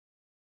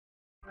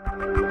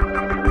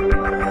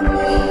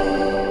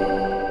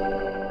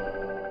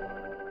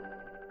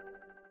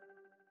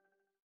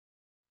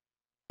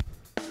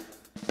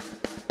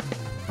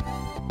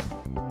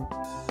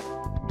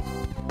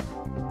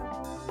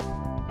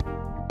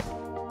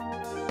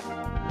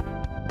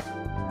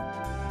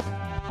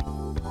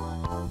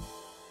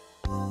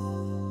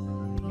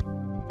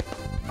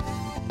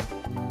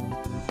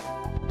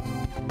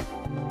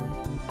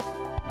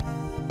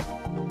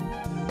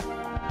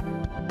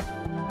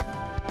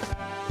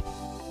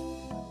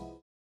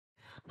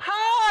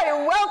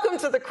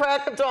To the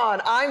crack of dawn.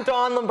 I'm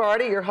Dawn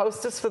Lombardi, your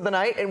hostess for the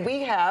night, and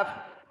we have,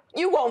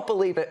 you won't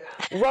believe it,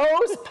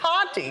 Rose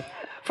Ponte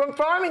from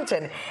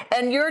Farmington.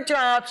 And your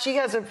job, she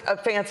has a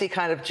fancy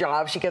kind of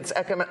job. She gets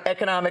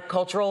economic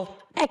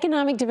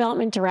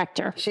development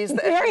director. She's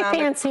the very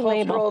fancy cultural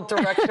label.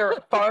 director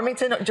of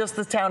Farmington, just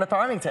the town of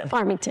Farmington.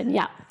 Farmington,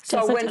 yeah.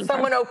 So when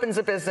someone opens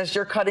a business,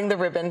 you're cutting the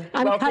ribbon,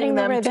 I'm cutting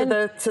the ribbon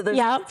to the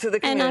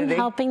community. And I'm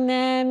helping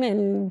them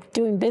and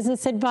doing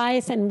business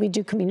advice, and we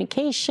do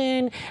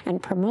communication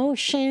and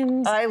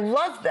promotions. I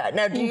love that.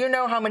 Now, do you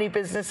know how many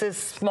businesses,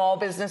 small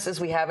businesses,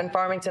 we have in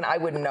Farmington? I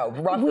wouldn't know.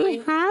 Roughly?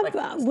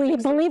 We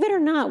have, believe it or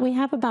not, we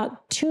have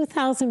about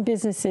 2,000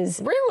 businesses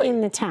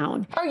in the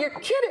town. Oh, you're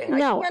kidding.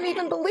 No. I can't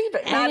even believe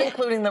it. Not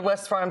including the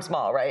West Farms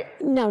Mall, right?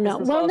 No.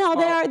 Well, no,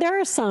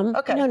 there are some.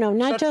 Okay. No,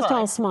 not That's just fine.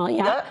 all small.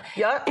 Yeah.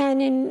 Yeah.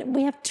 And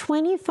we have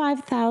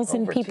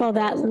 25,000 people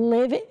that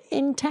live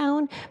in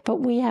town,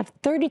 but we have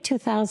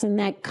 32,000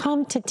 that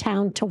come to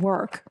town to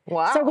work.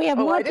 Wow. So we have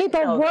more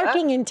people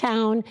working in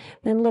town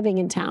than living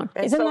in town.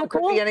 And Isn't so that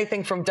cool? It could be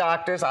anything from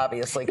doctors,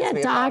 obviously. Yeah,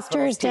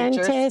 doctors,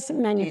 dentists,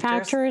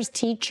 manufacturers,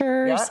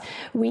 teachers. Yeah.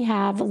 We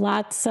have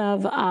lots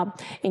of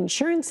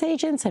insurance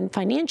agents and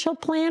financial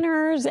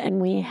planners,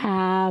 and we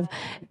have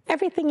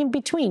everything in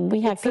between.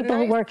 We have people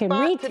who work in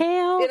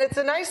retail. And it's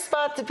a nice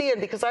spot to be in,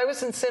 because I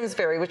was in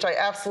Simsbury, which I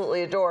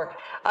absolutely adore.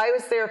 I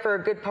was there for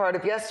a good part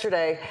of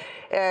yesterday,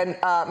 and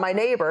my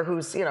neighbor,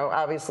 who's,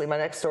 obviously my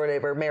next door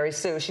neighbor, Mary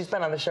Sue, she's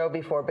been on the show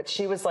before, but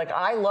she was like,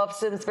 I love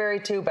Simsbury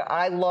too, but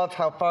I love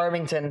how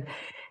Farmington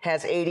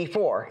has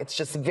 84. It's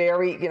just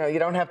very, you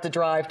don't have to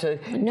drive to,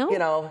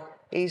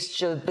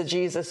 East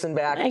Bejesus and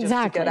back just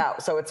to get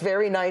out. So it's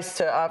very nice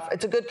to,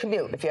 it's a good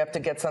commute if you have to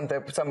get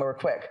somewhere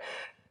quick.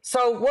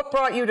 So what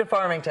brought you to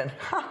Farmington?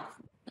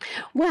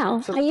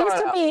 Well, I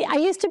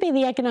used to be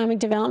the economic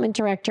development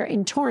director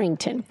in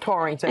Torrington.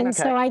 And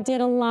so I did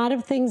a lot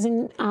of things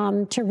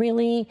to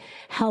really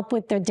help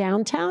with the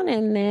downtown.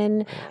 And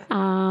then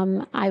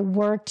I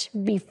worked,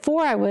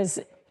 before I was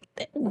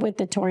with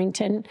the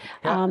Torrington,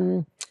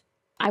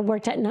 I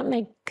worked at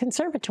Nutmeg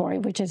Conservatory,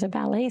 which is a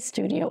ballet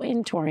studio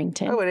in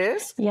Torrington. Oh, it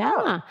is?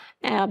 Yeah,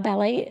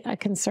 a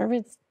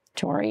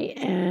conservatory,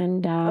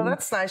 and oh,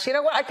 that's nice. You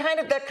know what?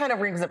 That kind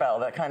of rings a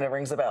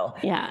bell.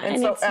 Yeah,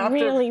 and so it's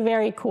really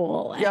very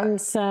cool. Yeah.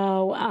 And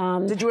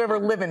so, did you ever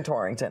live in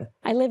Torrington?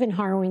 I live in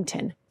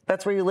Harwington.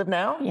 That's where you live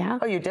now? Yeah.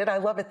 Oh, you did? I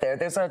love it there.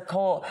 There's a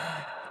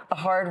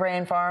hard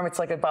rain farm. It's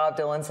like a Bob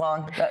Dylan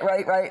song.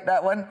 Right?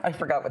 That one? I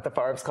forgot what the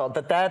farm's called,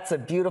 but that's a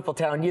beautiful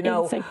town.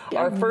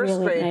 Our first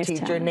grade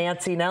teacher,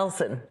 Nancy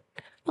Nelson,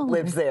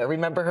 lives there.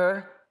 Remember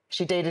her?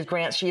 She dated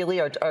Grant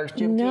Sheely, our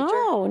gym teacher.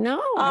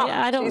 No,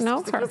 I don't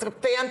know her. She was a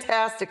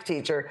fantastic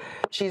teacher.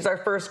 She's our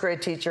first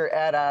grade teacher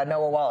at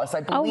Noah Wallace.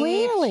 I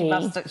believe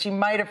she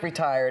might have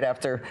retired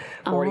after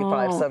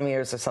 45 some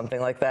years or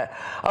something like that.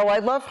 Oh, I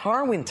love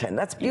Harwington.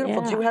 That's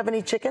beautiful. Yeah. Do you have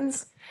any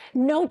chickens?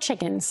 No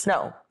chickens.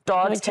 No.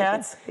 Dogs,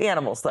 cats,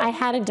 animals, though. I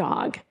had a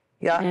dog.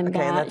 Yeah, and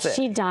that's it.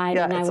 She died,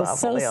 and I was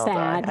so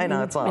sad. I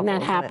know, it's awful. When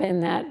that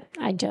happened, that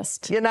I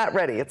just... You're not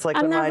ready. It's like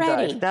I'm when not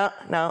ready. died.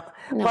 No.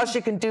 Plus,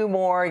 you can do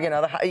more.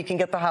 You can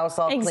get the house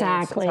all clean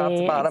from top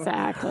to bottom.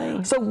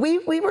 Exactly. So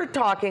we were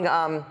talking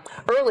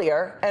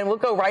earlier, and we'll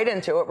go right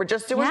into it. We're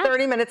just doing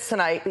 30 minutes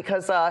tonight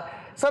because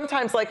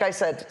sometimes, like I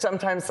said,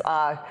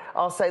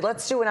 I'll say,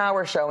 let's do an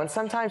hour show. And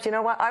sometimes, you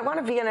know what? I want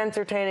to be an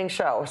entertaining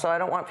show, so I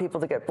don't want people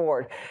to get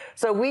bored.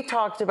 So we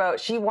talked about,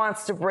 she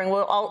wants to bring,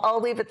 I'll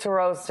leave it to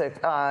Rose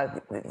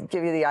to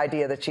give you the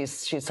idea that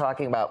she's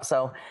talking about.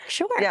 So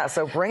sure. Yeah,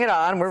 so bring it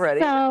on. We're ready.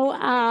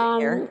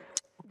 So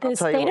the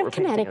state of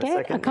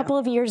Connecticut, a couple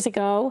of years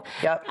ago,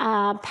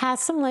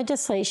 passed some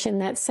legislation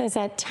that says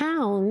that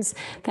towns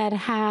that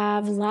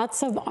have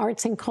lots of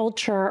arts and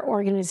culture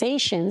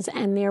organizations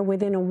and they're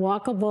within a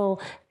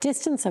walkable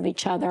distance of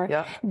each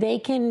other, they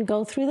can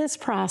go through this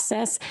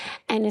process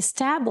and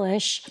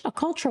establish a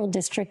cultural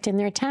district in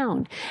their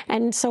town.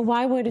 And so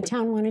why would a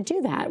town want to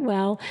do that?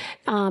 Well,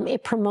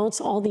 it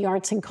promotes all the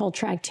arts and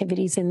culture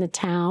activities in the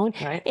town.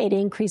 Right. It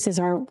increases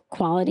our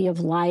quality of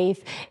life.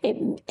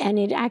 And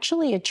it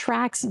actually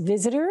attracts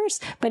visitors,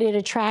 but it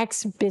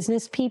attracts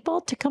business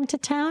people to come to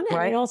town,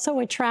 and it also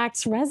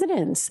attracts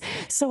residents.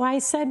 So I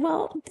said,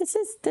 well,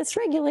 this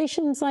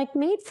regulation's like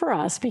made for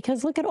us,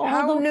 because look at all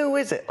How new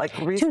is it? Like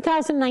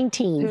 2019.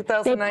 They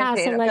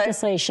passed the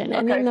legislation.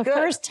 And then the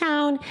first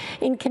town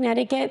in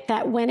Connecticut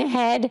that went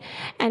ahead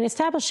and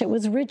established it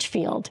was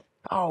Ridgefield.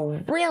 Oh,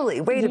 really?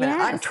 Wait a minute.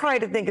 I'm Yes.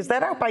 trying to think. Is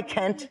that out by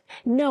Kent?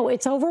 No,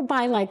 it's over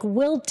by like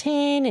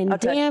Wilton and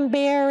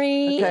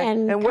Danbury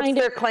And what's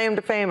their claim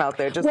to fame out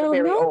there? Just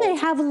very old. They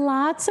have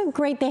lots of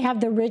great. They have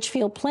the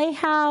Ridgefield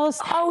Playhouse.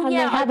 Oh, and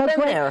yeah, they have I've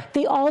been there.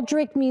 the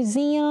Aldrich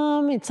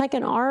Museum. It's like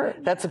an art.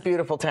 That's a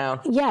beautiful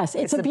town. Yes,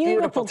 it's a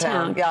beautiful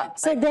town. Yeah.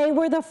 So they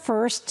were the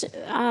first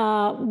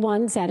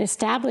ones that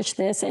established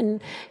this,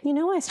 and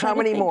I started. How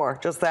many more?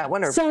 Just that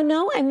one? Or? So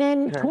no, and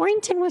then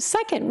Torrington was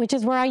second, which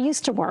is where I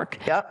used to work.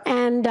 Yep.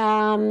 And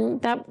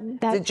that.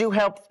 Did you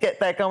help get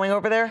that going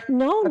over there?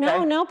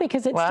 No,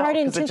 because it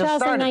started in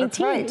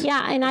 2019. Right.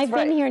 Yeah, and I've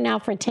been here now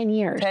for 10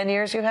 years. 10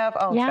 years you have?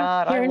 Oh, yeah,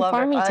 God, here I in love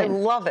Farmington. it. I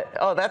love it.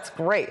 Oh, that's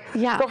great.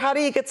 Yeah. So how do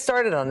you get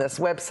started on this?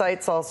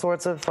 Websites, all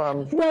sorts of...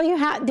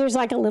 Well, there's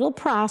like a little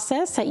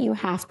process that you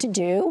have to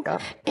do,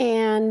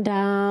 and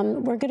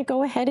we're going to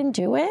go ahead and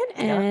do it.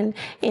 And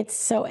it's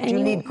so... Do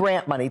you need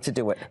grant money to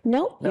do it?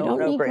 Nope, you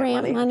don't need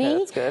grant money. Okay,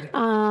 that's good.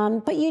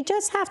 But you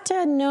just have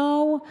to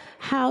know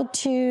how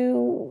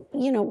to,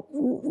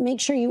 make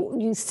sure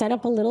you set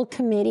up a little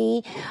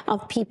committee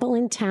of people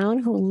in town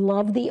who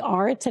love the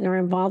arts and are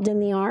involved in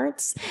the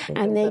arts.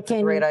 And that's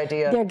a great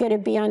idea. They're going to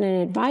be on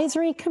an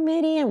advisory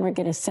committee, and we're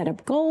going to set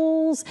up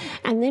goals.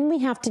 And then we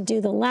have to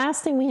do, the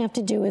last thing we have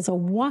to do is a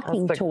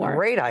walking tour.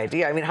 Great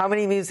idea. I mean, how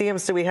many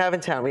museums do we have in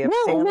town? We have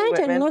Well, Stanley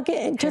imagine, Whitman. look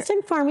at, just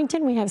in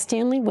Farmington, we have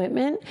Stanley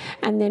Whitman,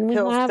 and then we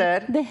have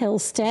the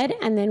Hillstead,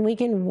 and then we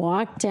can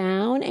walk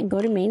down and go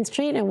to Main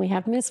Street, and we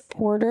have Miss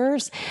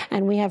Porter's,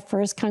 and we have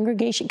First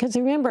Congregation, because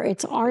remember,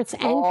 it's arts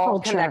and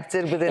culture.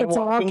 Connected within it's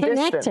walking all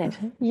connected. distance.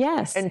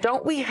 Yes. And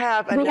don't we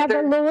have We have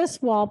the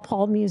Lewis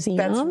Walpole Museum.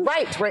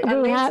 That's right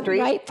on Main Street.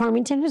 Right,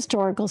 Farmington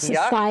Historical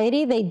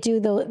Society. They do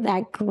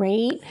that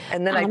great.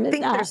 And then I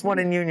think there's one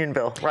in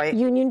Unionville, right?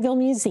 Unionville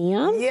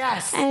Museum.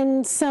 Yes.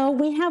 And so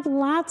we have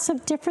lots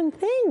of different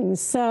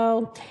things.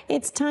 So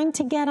it's time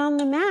to get on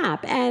the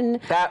map. And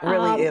that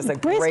really is a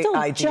great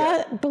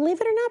idea. Believe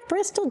it or not,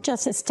 Bristol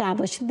just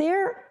established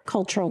their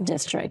cultural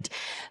district.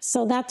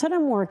 So that's what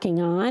I'm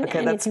working on. Okay,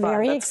 and that's it's fun.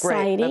 very That's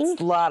exciting. Great.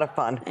 That's a lot of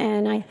fun.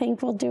 And I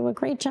think we'll do a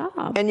great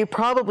job. And you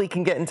probably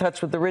can get in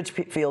touch with the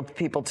Ridgefield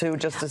people too,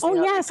 just to see.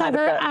 Oh, yes,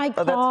 I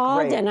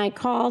called, and I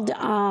called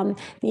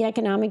the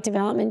economic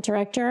development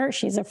director.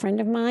 She's a friend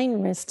of mine,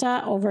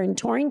 Rista, over in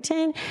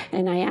Torrington,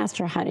 and I asked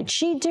her how did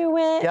she do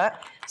it. Yeah.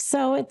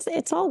 So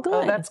it's all good.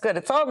 Oh, that's good.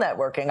 It's all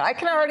networking. I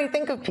can already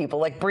think of people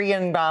like Bree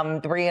and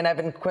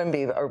Evan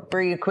Quimby, or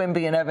Bree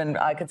Quimby and Evan.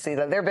 I could see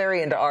that they're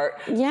very into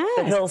art. Yes.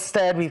 The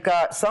Hillstead. We've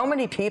got so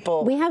many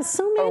people. We have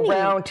so many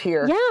around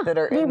here that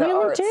are in the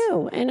arts. We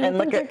really do, and I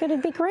think they're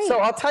going to be great. So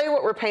I'll tell you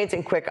what we're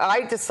painting quick.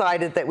 I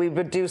decided that we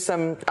would do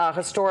some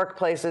historic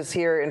places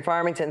here in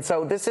Farmington.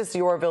 So this is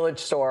your village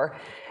store,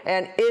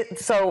 and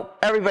so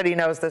everybody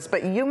knows this,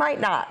 but you might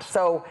not.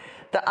 So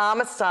the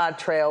Amistad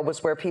Trail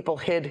was where people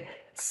hid.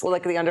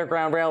 Like the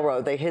Underground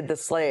Railroad, they hid the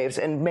slaves.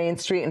 And Main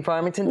Street in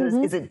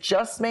Farmington, is it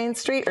just Main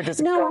Street, or does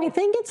it No, I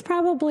think it's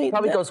probably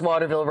goes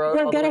Waterville Road.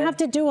 We're going to have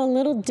to do a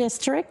little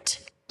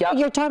district. Yep.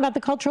 You're talking about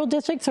the cultural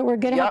district, so we're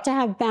going to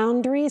have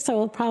boundaries. So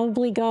it'll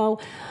probably go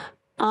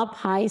up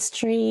High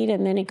Street,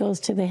 and then it goes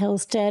to the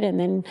Hillstead, and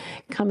then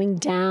coming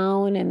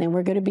down, and then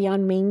we're going to be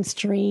on Main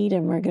Street,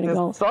 and we're going to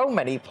go so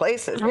many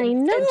places. I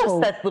know. And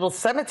just that little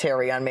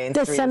cemetery on Main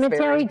Street. The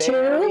cemetery too.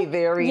 Very,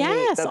 very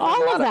yes, neat.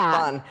 all of that.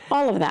 Fun.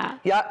 All of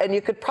that. Yeah, and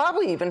you could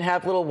probably even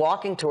have little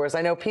walking tours.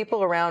 I know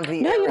people around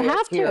the area. No, you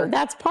have here, to.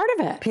 That's part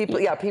of it.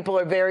 People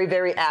are very,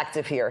 very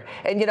active here.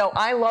 And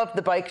I love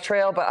the bike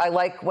trail, but I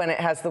like when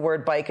it has the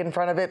word bike in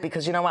front of it,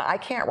 because you know what? I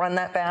can't run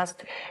that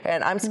fast,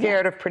 and I'm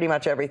scared of pretty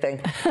much everything.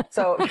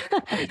 So.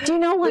 Do you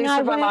know when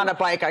I'm on a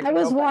bike, I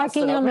was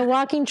walking on the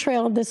walking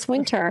trail this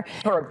winter.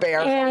 Or a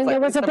bear. And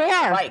there was a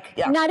bear.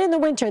 Yeah. Not in the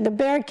winter. The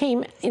bear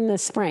came in the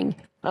spring.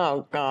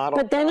 Oh, God.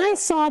 But then I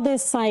saw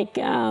this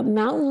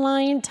mountain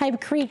lion type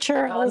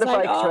creature. I was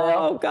like,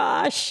 oh,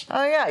 gosh.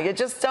 Oh, yeah. You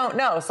just don't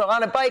know. So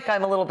on a bike,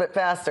 I'm a little bit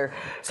faster.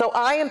 So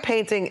I am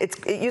painting. It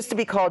used to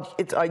be called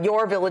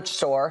Your Village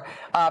Store.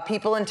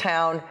 People in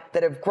town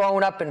that have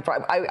grown up in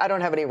I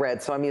don't have any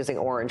red, so I'm using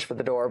orange for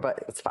the door,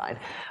 but it's fine.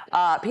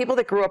 People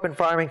that grew up in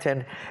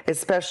Farmington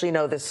especially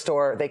know this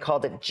store. They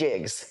called it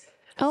Jigs.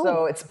 Oh.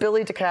 So it's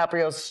Billy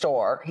DiCaprio's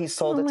store. He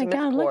sold it to Miss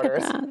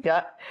Porter's. Look at that.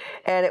 Yeah.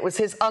 And it was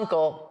his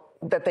uncle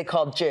that they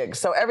called Jigs.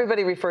 So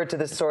everybody referred to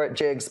this store at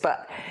Jigs,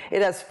 but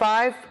it has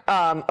 5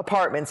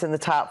 apartments in the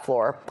top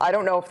floor. I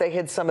don't know if they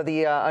hid some of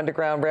the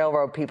Underground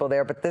Railroad people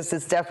there, but this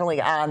is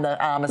definitely on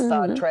the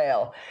Amistad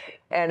Trail.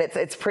 And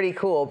it's pretty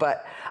cool,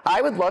 but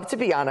I would love to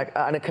be on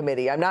a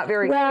committee. I'm not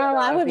very good Well,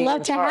 at I would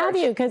love to have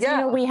you, because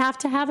we have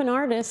to have an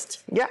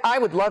artist. Yeah, I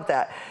would love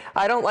that.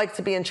 I don't like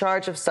to be in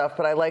charge of stuff,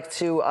 but I like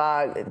to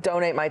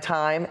donate my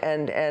time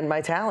and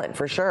my talent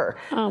for sure.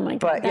 Oh my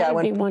God, that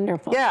would be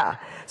wonderful. Yeah.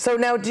 So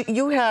now, do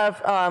you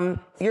have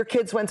your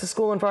kids went to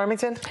school in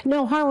Farmington?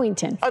 No,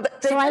 Harwington. Oh,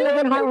 so I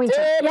live in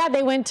Harwington. Yeah,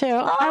 they went to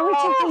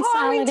Harwington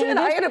Consolidated.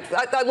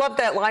 I love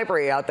that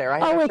library out there.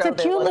 It's a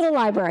cute little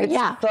library.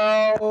 It's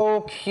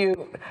so cute.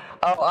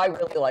 Oh, I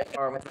really like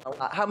Farmington a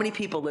lot. How many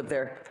people live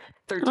there?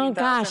 13,000? Oh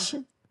gosh.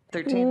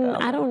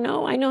 13,000. I don't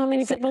know. I know how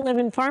many people live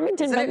in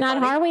Farmington, but not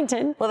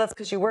Harwington. Well, that's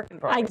because you work in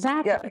Farmington.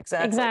 Exactly. Yeah,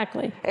 exactly.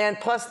 Exactly. And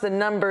plus the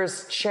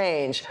numbers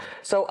change.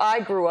 So I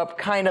grew up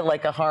kind of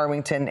like a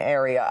Harwington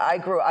area.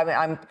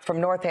 I'm from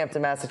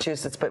Northampton,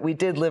 Massachusetts, but we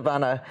did live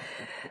on a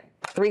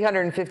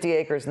 350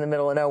 acres in the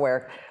middle of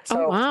nowhere.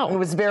 So wow. It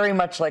was very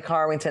much like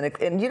Harwington.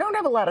 And you don't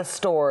have a lot of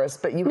stores,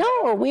 but you...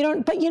 No, we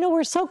don't. But,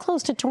 we're so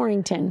close to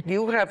Torrington.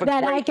 You have a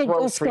great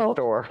grocery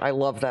store. I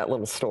love that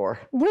little store.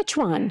 Which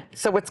one?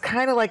 So it's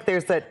kind of like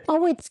there's that...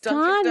 Oh, it's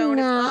gone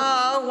now.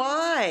 Oh,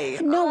 why?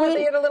 No,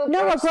 they had a little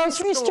a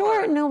grocery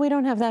store? No, we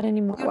don't have that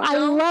anymore. I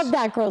love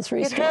that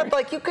grocery store. It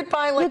had, you could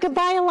buy, You could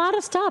buy a lot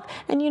of stuff.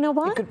 And you know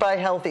what? You could buy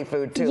healthy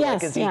food, too.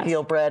 Yes, like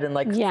Ezekiel bread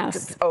and,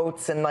 yes.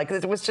 oats. And,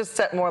 it was just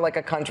set more like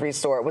a country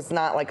store. It was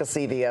not like a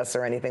CVS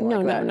or anything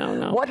like that.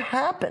 No. What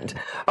happened?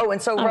 Oh, and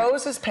so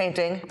Rose is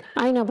painting.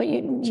 I know, but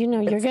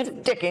you're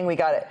good. Sticking, we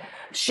got it.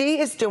 She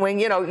is doing,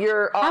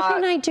 your... How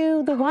can I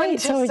do the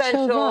white so it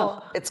shows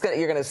up?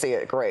 You're going to see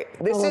it great.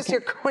 This is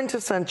your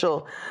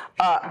quintessential,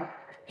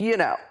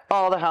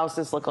 all the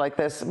houses look like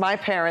this. My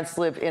parents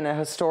live in a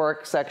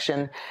historic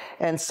section,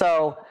 and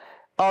so...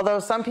 Although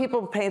some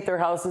people paint their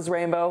houses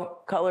rainbow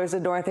colors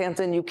in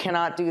Northampton, you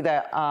cannot do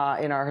that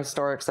in our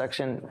historic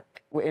section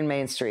in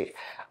Main Street.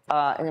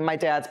 And my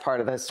dad's part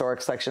of the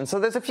historic section. So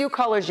there's a few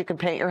colors you can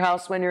paint your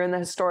house when you're in the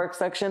historic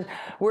section.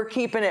 We're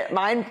keeping it.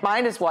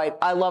 Mine is white.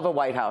 I love a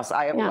white house.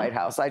 I have a white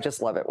house. I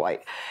just love it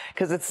white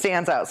because it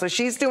stands out. So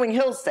she's doing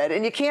Hillstead,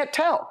 and you can't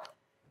tell.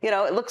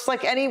 It looks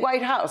like any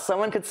white house.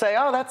 Someone could say,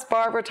 oh, that's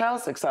Barbara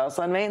Tausig's house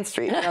on Main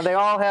Street. They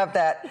all have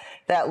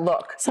that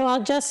look. So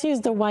I'll just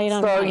use the white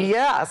on white.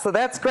 Yeah, so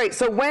that's great.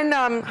 So when,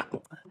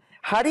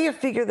 how do you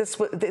figure this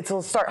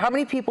will start? How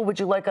many people would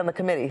you like on the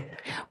committee?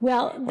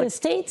 Well, the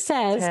state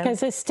says,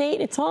 because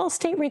it's all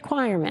state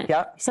requirement.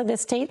 Yep. So the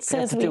state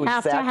says we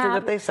have to have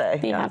what they say.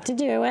 They have to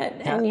do it,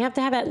 and you have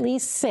to have at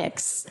least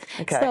 6.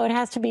 Okay. So it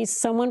has to be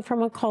someone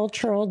from a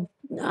cultural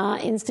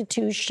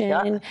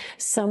institution,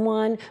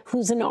 someone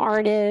who's an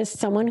artist,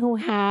 someone who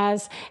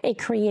has a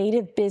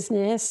creative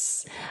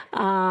business.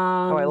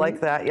 I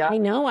like that. Yeah, I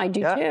know, I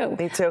do too.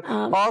 Me too.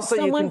 Also,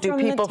 you can do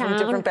people from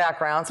different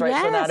backgrounds, right?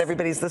 Yes. So not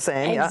everybody's the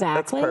same. Exactly. Yeah,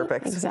 that's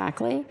perfect.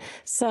 Exactly.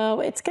 So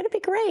it's going to be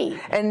great.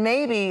 And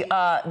maybe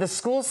the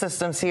school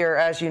systems here,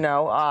 as you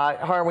know,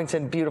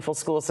 Harwington, beautiful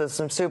school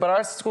systems too. But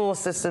our school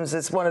systems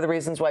is one of the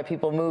reasons why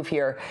people move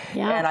here.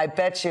 Yeah. And I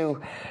bet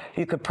you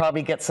could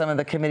probably get some of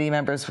the committee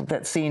members,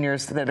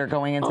 seniors that are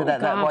going into that.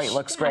 That white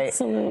looks great.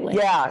 Absolutely.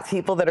 Yeah,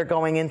 people that are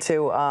going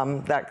into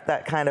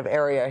that kind of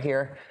area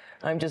here.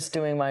 I'm just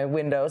doing my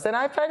windows, and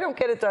if I don't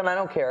get it done, I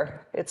don't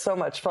care. It's so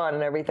much fun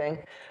and everything.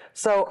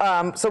 So,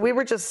 so we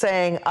were just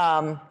saying,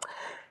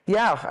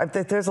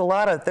 there's a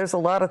lot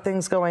of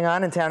things going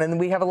on in town, and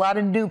we have a lot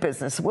of new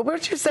business. What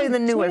would you say the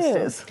newest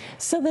is?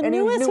 So the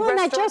newest one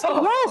that just I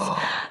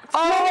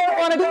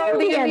want to go to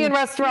the Indian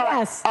restaurant.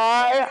 Yes,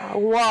 I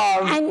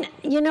love. And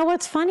you know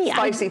what's funny?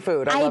 Spicy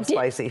food. I love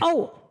spicy.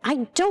 Oh,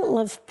 I don't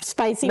love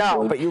spicy food.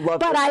 No, but you love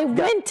it. But I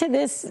went to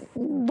this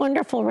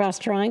wonderful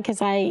restaurant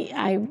because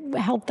I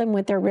helped them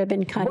with their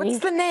ribbon cutting. What's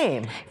the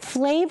name?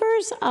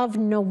 Flavors of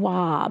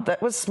Nawab.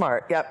 That was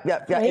smart. Yep.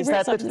 Is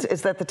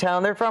that the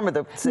town they're from or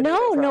the city?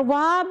 No,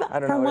 Nawab, I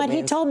don't from know what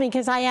he told me,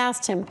 because I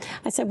asked him.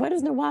 I said, what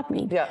does Nawab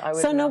mean? Yeah, I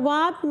would So know.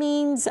 Nawab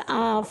means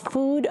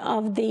food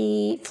of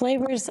the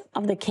flavors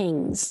of the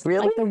kings.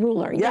 Really? Like the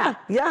ruler. Yeah.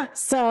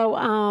 So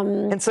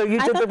and so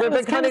you did the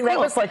ribbon cutting. That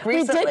was like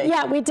recently.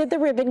 We did the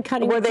ribbon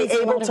cutting. Were they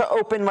able to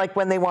open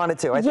when they wanted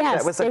to? I think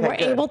that was they were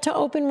able to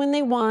open when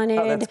they wanted.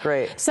 Oh, that's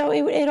great. So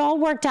it all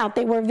worked out.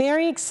 They were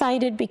very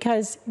excited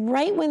because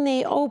right when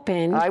they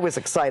opened, I was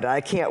excited.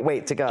 I can't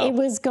wait to go. It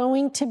was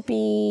going to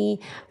be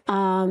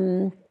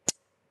the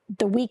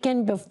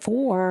weekend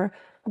before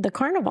the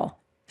carnival.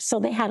 So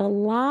they had a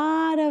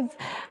lot of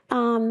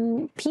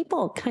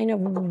people kind of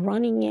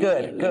running in.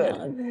 Good.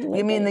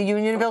 You mean the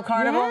Unionville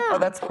Carnival? Yeah. Oh,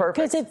 that's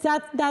perfect.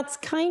 Because that's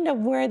kind of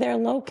where they're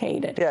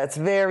located. Yeah, it's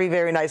very,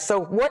 very nice.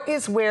 So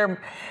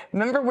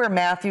remember where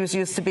Matthews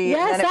used to be?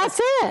 Yes, that's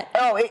it.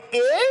 Oh, it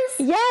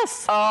is?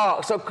 Yes. Oh,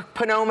 so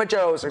Pomona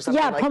Joe's or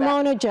something like that. Yeah,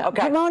 Pomona Joe.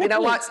 Okay.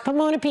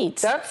 Pomona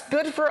Pete's. That's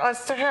good for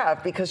us to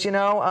have because,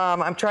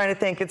 I'm trying to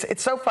think.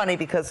 It's so funny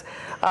because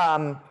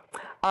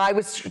I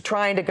was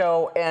trying to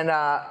go, and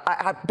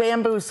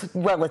bamboo's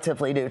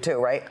relatively new too,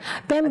 right?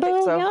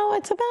 Bamboo, so.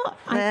 It's about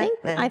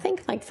I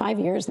think like 5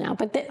 years now.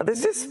 But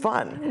this is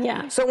fun.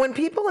 Yeah. So when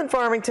people in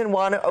Farmington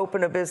want to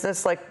open a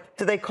business,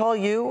 do they call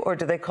you or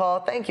do they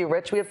call? Thank you,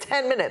 Rich. We have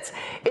 10 minutes.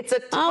 It's a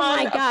ton of time.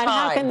 Oh my God!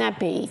 How can that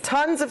be?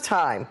 Tons of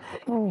time.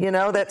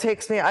 That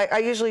takes me.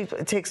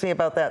 It takes me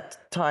about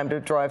that time to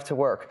drive to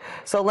work.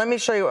 So let me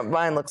show you what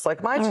mine looks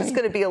like. Mine's just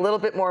going to be a little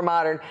bit more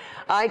modern.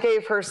 I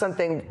gave her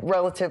something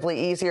relatively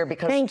easier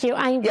because. Thank you.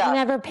 I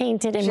never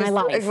painted in my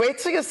life. Wait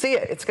till you see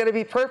it. It's going to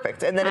be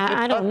perfect. And then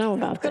I don't know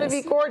about this. It's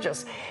going to be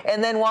gorgeous.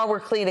 And then while we're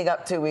cleaning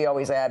up too, we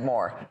always add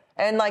more.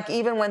 And like,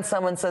 even when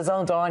someone says,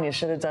 oh, Dawn, you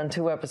should have done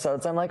 2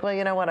 episodes, I'm like, well,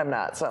 you know what? I'm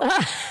not. So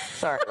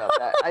sorry about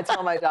that. I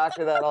tell my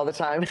doctor that all the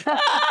time.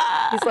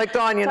 He's like,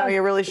 Dawn, you know,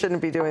 you really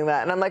shouldn't be doing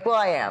that. And I'm like, well,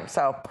 I am.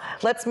 So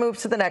let's move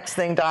to the next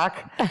thing, Doc,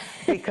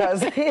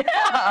 because, so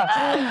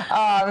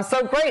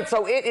great.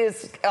 So it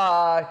is,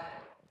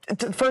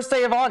 first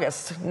day of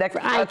August.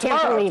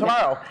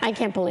 Tomorrow. I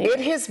can't believe it.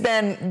 It has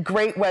been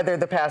great weather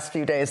the past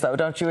few days, though.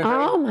 Don't you agree?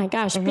 Oh my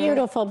gosh,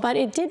 beautiful. But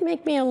it did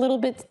make me a little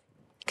bit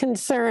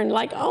concerned.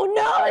 Like, oh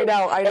no, I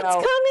know. It's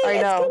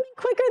coming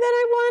quicker than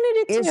I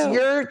wanted it to. Is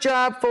your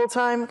job full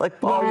time, like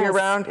all year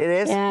round? It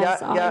is.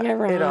 Yes, all year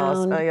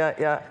round. It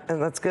is.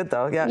 And that's good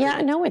though. Yeah.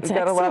 Yeah. No, it's We've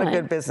got a lot of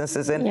good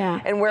businesses in.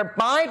 Yeah. And where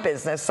my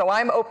business, so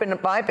I'm open to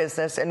my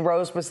business, and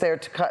Rose was there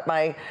to cut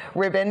my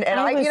ribbon, and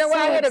I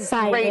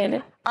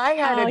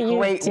had a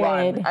great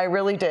run. I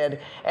really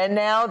did. And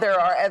now there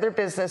are other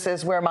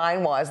businesses where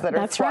mine was that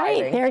are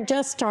thriving. Right. They're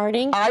just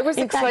starting. I was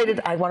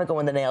excited. I want to go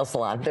in the nail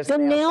salon. There's a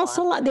nail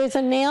salon. There's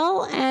a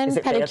nail and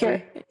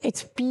pedicure.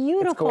 It's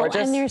beautiful. It's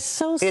gorgeous. And they're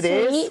so sweet. It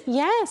is?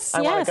 Yes.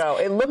 I want to go.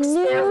 It looks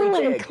new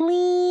really and big.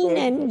 clean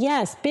and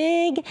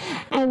big.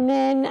 And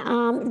then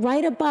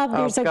right above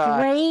there's a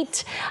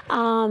great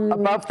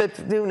above the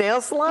new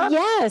nail salon?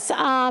 Yes.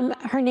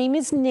 Her name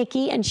is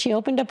Nikki, and she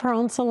opened up her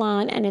own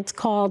salon, and it's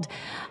called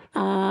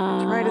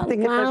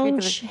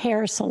Lounge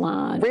Hair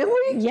Salon.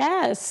 Really?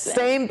 Yes.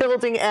 Same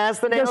building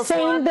as the nail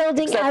salon? The same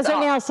building as a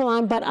nail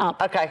salon, but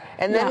up. Okay.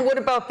 And then what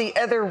about the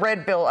other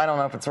red building? I don't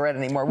know if it's red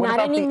anymore. What Not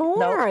about anymore.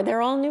 No?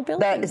 They're all new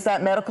buildings. Is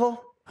that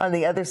medical? On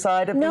the other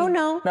side of No.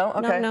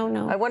 Okay.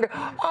 No. I wonder.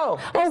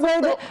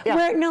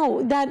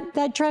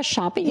 That dress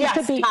shop. It used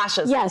to be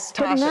Tasha's. Yes,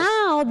 Tasha's.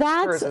 but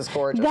now Hers is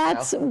gorgeous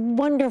that's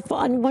wonderful.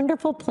 A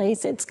wonderful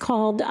place. It's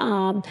called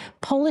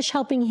Polish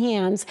Helping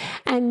Hands,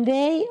 and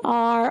they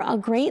are a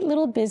great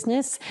little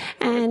business.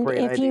 And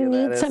if you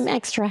need some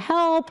extra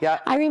help,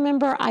 I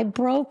remember I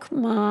broke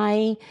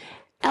my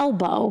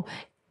elbow.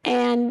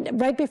 And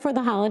right before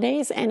the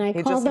holidays, and I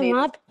called them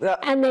up,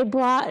 and they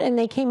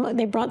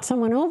brought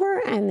someone over,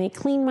 and they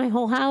cleaned my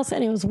whole house,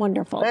 and it was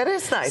wonderful. That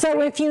is nice.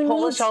 So if you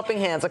Polish Helping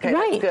Hands, okay,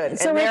 right. That's good.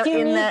 So and they're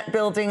in that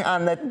building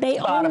on the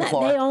bottom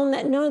floor. They own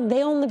that. No,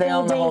 they own the building. They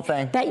own the whole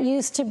thing. That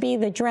used to be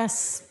the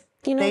dress.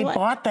 You know they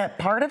bought that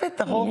part of it,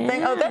 the whole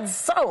thing? Oh, that's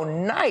so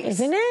nice.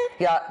 Isn't it?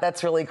 Yeah,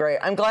 that's really great.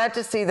 I'm glad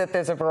to see that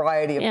there's a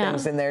variety of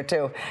things in there,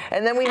 too.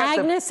 And then we have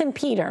Agnes and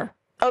Peter.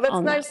 Oh, that's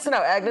nice to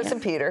know. Agnes and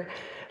Peter.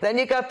 Then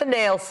you got the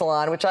nail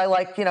salon, which I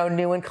like,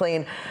 new and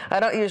clean. I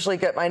don't usually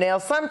get my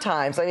nails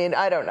sometimes. I mean,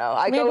 I don't know.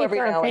 I go every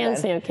now and then. Maybe for a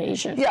fancy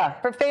occasion. Yeah,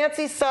 for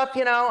fancy stuff,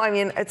 I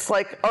mean, it's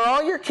like, are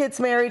all your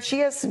kids married? She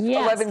has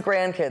 11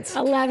 grandkids.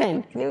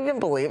 11. Can you even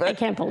believe it? I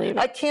can't believe it.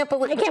 I can't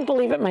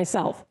believe it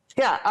myself.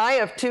 Yeah, I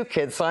have 2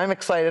 kids, so I'm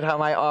excited how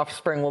my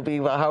offspring will be,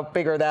 how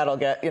bigger that'll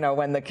get,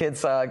 when the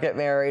kids get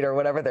married or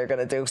whatever they're going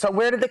to do. So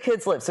where do the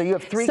kids live? So you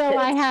have 3 kids? So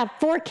I have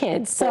 4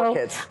 kids. 4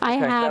 kids. I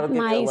have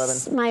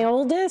my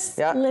oldest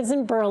lives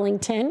in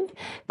Burlington.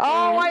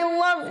 Oh, I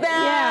love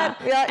that.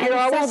 Yeah, you're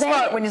always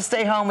smart when you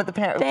stay home with the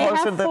parents. They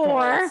have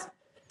 4.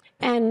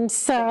 And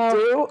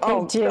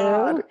so they do,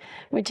 God.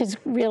 Which is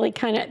really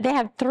they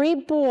have 3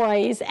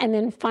 boys, and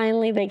then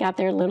finally they got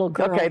their little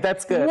girl. Okay,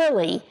 that's good.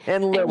 Lily.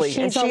 And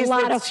she's a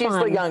lot of fun. She's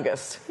the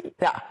youngest.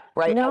 Yeah,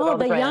 right. No,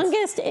 the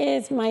youngest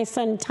is my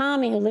son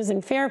Tommy, who lives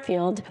in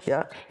Fairfield.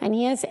 Yeah. And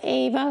he has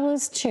Ava,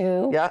 who's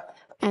 2. Yeah.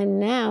 And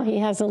now he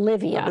has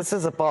Olivia. This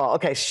is a ball.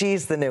 Okay,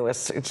 she's the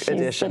newest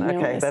edition.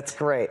 Okay, that's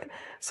great.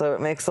 So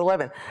it makes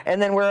 11.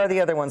 And then where are the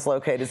other ones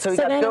located? So you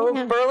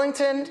got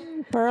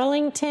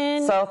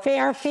Burlington, South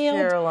Fairfield,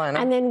 Carolina,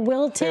 and then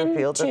Wilton.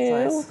 Fairfield, 2.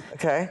 That's nice.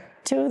 Okay.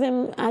 2 of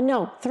them,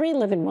 3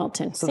 live in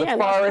Wilton. So the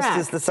forest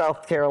is the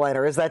South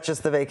Carolina, or is that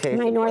just the vacation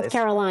My North place?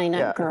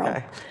 Carolina girl.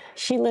 Okay.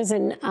 She lives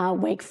in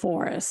Wake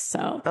Forest,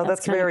 so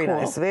that's very cool.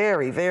 nice.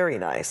 Very, very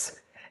nice.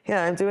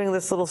 Yeah, I'm doing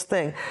this little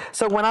thing.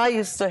 So when I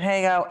used to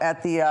hang out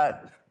at the,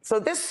 so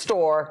this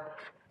store,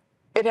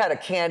 it had a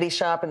candy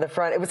shop in the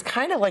front. It was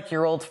kind of like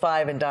your old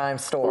 5 and dime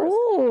stores.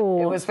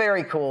 Ooh. It was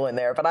very cool in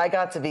there, but I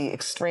got to be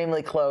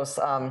extremely close.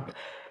 A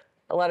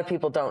lot of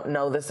people don't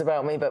know this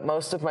about me, but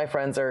most of my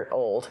friends are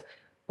old,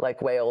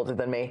 like way older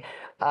than me.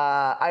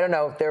 I don't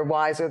know, they're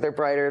wiser, they're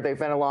brighter, they've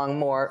been along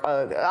more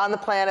on the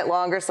planet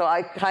longer, so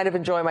I kind of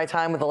enjoy my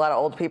time with a lot of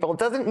old people. It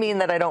doesn't mean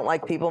that I don't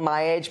like people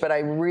my age, but I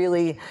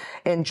really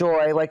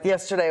enjoy, like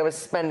yesterday I was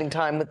spending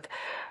time with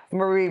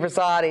Marie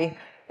Rosati,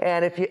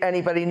 and if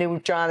anybody knew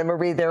John and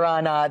Marie, they're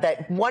on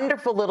that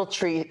wonderful little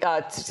street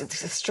at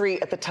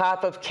the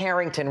top of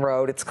Carrington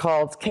Road. It's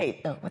called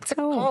what's it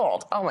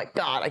called? Oh my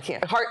God, I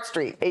can't. Hart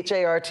Street,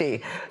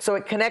 H-A-R-T. So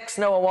it connects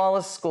Noah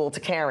Wallace School to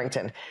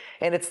Carrington.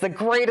 And it's the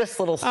greatest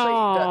little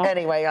street.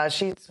 Anyway,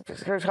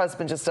 her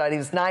husband just died. He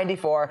was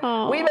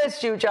 94. We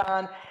missed you,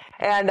 John.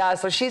 And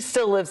so she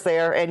still lives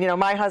there. And,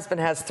 my husband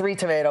has 3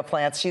 tomato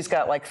plants. She's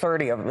got like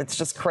 30 of them. It's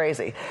just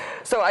crazy.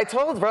 So I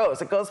told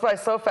Rose, it goes by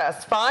so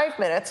fast, 5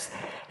 minutes.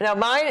 Now,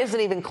 mine isn't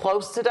even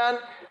close to done,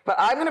 but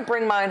I'm going to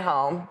bring mine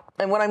home.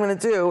 And what I'm going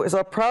to do is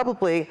I'll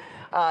probably,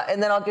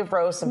 and then I'll give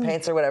Rose some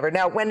paints or whatever.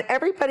 Now, when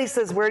everybody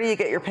says, where do you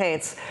get your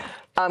paints?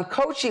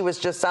 Kochi was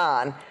just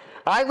on.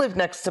 I live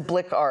next to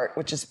Blick Art,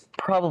 which is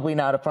probably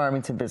not a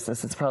Farmington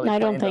business. It's probably I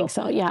don't think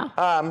so,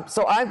 yeah.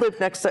 So I live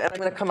next to, and I'm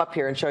going to come up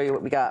here and show you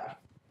what we got.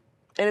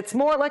 And it's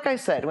more, like I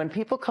said, when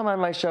people come on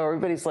my show,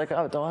 everybody's like,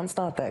 oh, Dawn's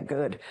not that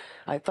good.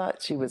 I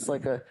thought she was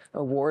like a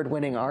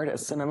award-winning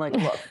artist. And I'm like,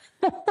 look,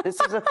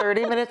 this is a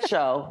 30-minute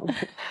show.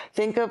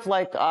 Think of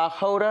like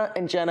Hoda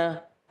and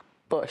Jenna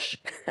Bush.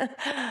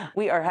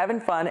 We are having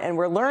fun, and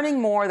we're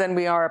learning more than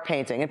we are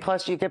painting. And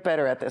plus, you get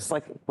better at this.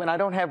 Like when I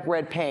don't have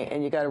red paint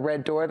and you got a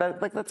red door,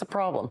 that's a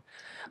problem.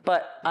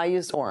 But I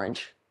used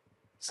orange.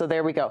 So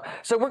there we go.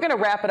 So we're going to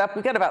wrap it up.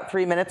 We've got about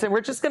 3 minutes, and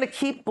we're just going to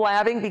keep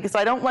blabbing because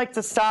I don't like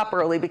to stop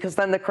early because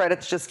then the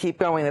credits just keep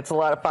going. It's a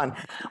lot of fun.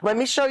 Let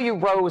me show you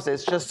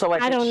roses just so I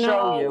can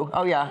show you.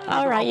 Oh, yeah.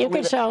 All right, you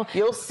can show.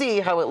 You'll see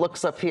how it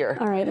looks up here.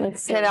 All right,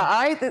 let's see.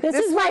 This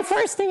is my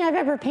first thing I've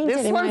ever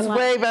painted in my life. This one's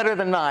way better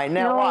than mine.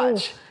 Now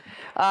watch.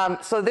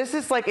 So this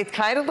is like, it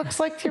kind of looks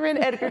like you're in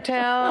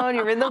Edgartown,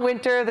 you're in the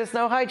winter, there's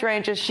no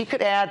hydrangeas. She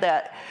could add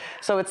that.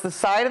 So it's the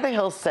side of the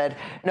hillstead.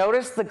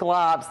 Notice the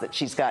globs that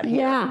she's got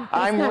here. Yeah,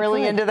 I'm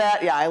really into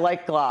that. Yeah, I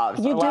like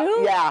globs. You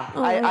do? Yeah,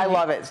 I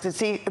love it. To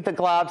see the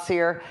globs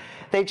here,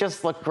 they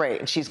just look great.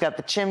 And she's got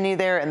the chimney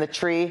there and the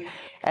tree.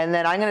 And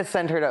then I'm going to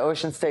send her to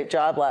Ocean State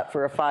Job Lot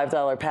for a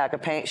 $5 pack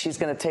of paint. She's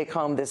going to take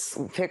home this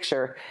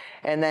picture.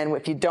 And then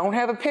if you don't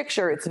have a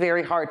picture, it's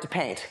very hard to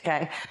paint,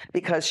 okay?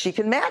 Because she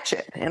can match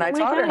it. And I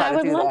taught her how to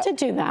do that. I would love to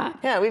do that.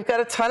 Yeah, we've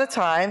got a ton of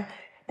time.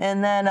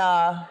 And then,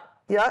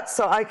 yeah,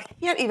 so I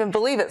can't even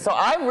believe it. So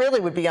I really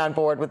would be on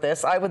board with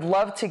this. I would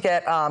love to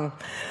get, oh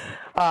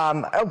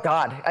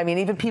God, I mean,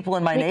 even people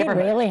in my neighborhood.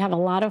 We could really have a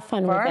lot of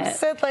fun with it.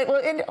 Said, like,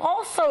 well, and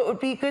also it would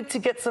be good to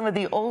get some of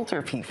the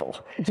older people.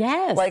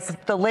 Yes.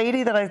 Like the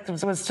lady that I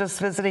was just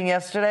visiting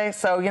yesterday.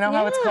 So you know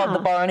how it's called the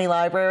Barney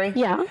Library?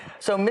 Yeah.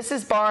 So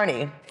Mrs.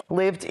 Barney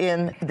lived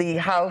in the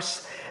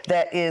house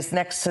that is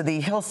next to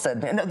the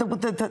Hillstead,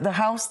 the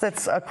house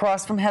that's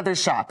across from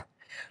Heather's shop.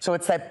 So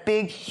it's that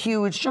big,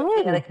 huge,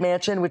 gigantic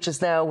mansion, which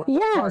is now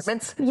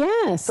apartments.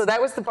 Yes. So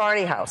that was the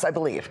Barney house, I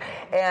believe.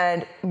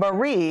 And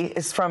Marie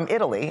is from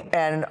Italy,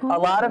 and a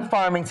lot of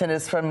Farmington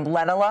is from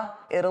Lenola,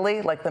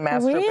 Italy, like the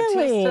Master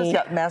Batistas.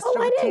 Yeah, Master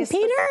Batistas.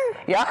 Peter?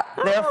 Yeah,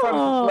 they're from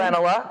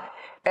Lenola.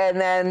 And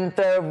then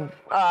the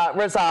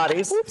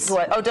Rosati's.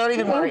 Oh, don't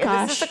even worry.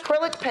 This is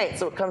acrylic paint,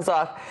 so it comes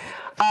off.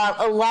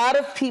 A lot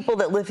of people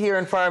that live here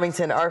in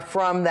Farmington are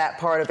from that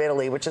part of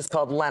Italy, which is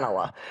called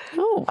Lenola.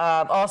 Oh.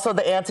 Also,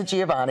 the Auntie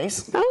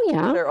Giovanni's. Oh,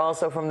 yeah. They're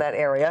also from that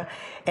area.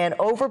 And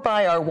over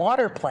by our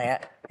water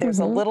plant, there's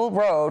a little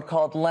road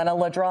called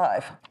Lenola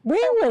Drive.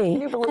 Really?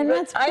 Can you believe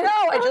it? I know.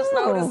 I just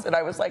noticed it.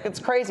 I was like, it's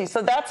crazy.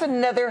 So that's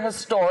another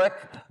historic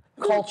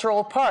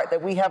cultural part that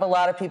we have a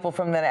lot of people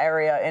from that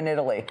area in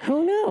Italy.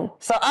 Who knew?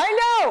 So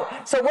I know.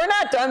 So we're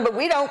not done, but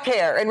we don't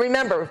care. And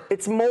remember,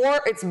 it's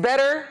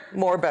better.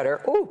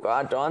 Oh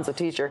God, Dawn's a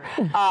teacher.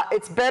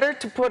 It's better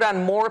to put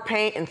on more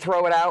paint and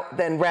throw it out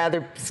than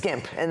rather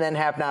skimp and then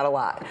have not a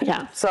lot.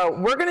 Yeah. So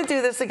we're going to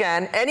do this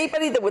again.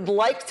 Anybody that would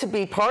like to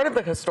be part of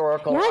the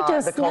historical,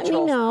 just the let me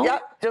know. Yeah,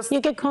 you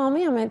could call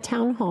me. I'm at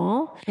Town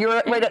Hall.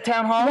 You're right at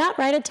Town Hall? Yeah,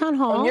 right at Town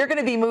Hall. And you're going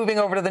to be moving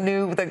over to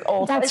the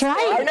old. That's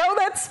right. I know,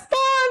 that's fun.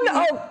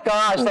 Oh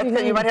gosh,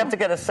 you might have to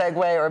get a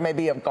Segway or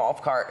maybe a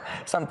golf cart,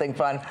 something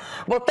fun.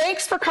 Well,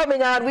 thanks for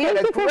coming on. We had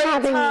a great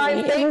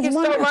time. Thank you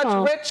so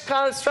much, Rich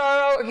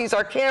Conestraro. He's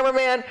our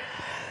cameraman.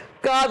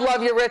 God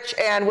love you, Rich,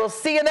 and we'll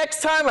see you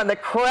next time on the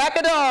Crack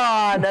of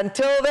Dawn.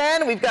 Until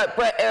then, we've got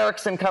Brett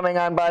Erickson coming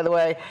on, by the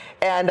way,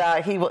 and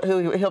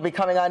he'll be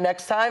coming on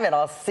next time, and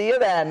I'll see you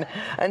then.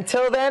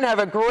 Until then, have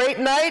a great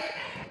night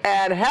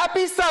and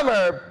happy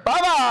summer.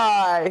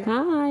 Bye-bye.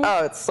 Bye.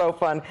 Oh, it's so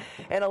fun.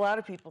 And a lot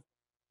of people...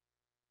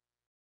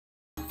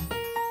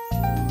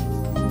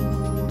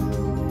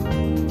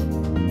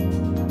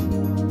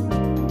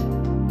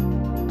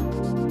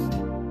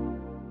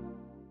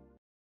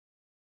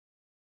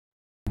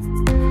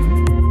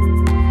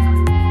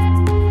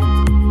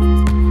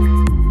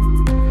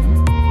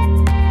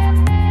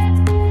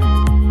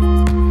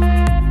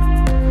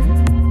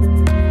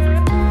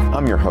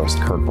 I'm your host,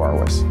 Kurt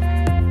Barwis.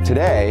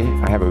 Today,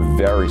 I have a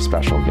very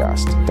special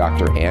guest,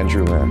 Dr.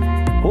 Andrew Lynn.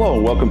 Hello,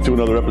 and welcome to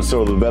another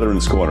episode of the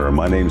Veterans Corner.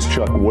 My name's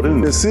Chuck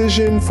Wooden.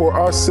 Decision for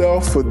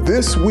ourselves for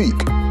this week,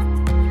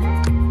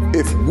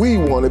 if we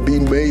want to be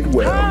made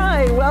well.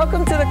 Hi,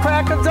 welcome to the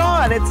Crack of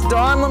Dawn. It's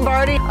Dawn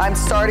Lombardi. I'm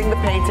starting the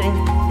painting.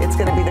 It's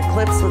going to be the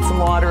clips with some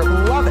water.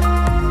 Love it.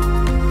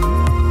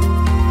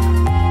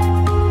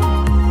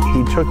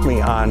 He took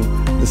me on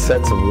the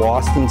sets of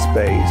Lost in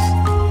Space,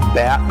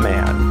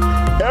 Batman.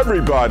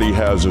 Everybody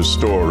has a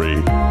story.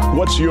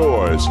 What's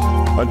yours?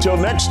 Until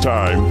next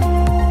time.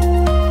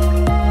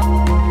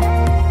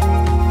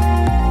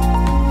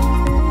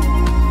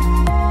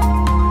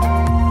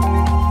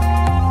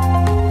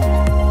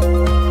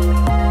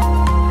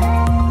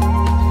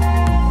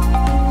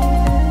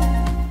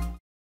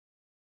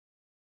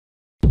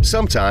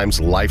 Sometimes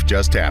life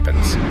just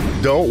happens.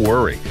 Don't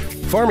worry.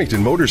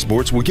 Farmington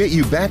Motorsports will get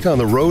you back on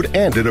the road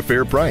and at a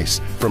fair price.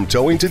 From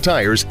towing to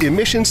tires,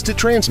 emissions to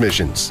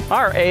transmissions.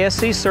 Our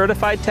ASC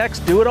certified techs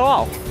do it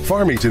all.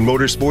 Farmington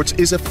Motorsports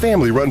is a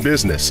family-run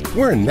business.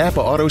 We're a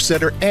Napa Auto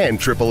Center and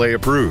AAA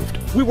approved.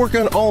 We work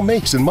on all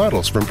makes and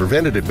models from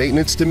preventative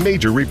maintenance to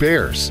major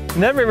repairs.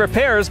 And every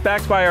repair is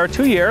backed by our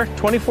 2-year,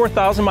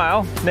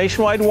 24,000-mile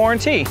nationwide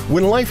warranty.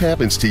 When life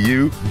happens to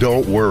you,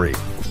 don't worry.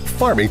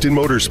 Farmington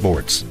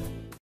Motorsports.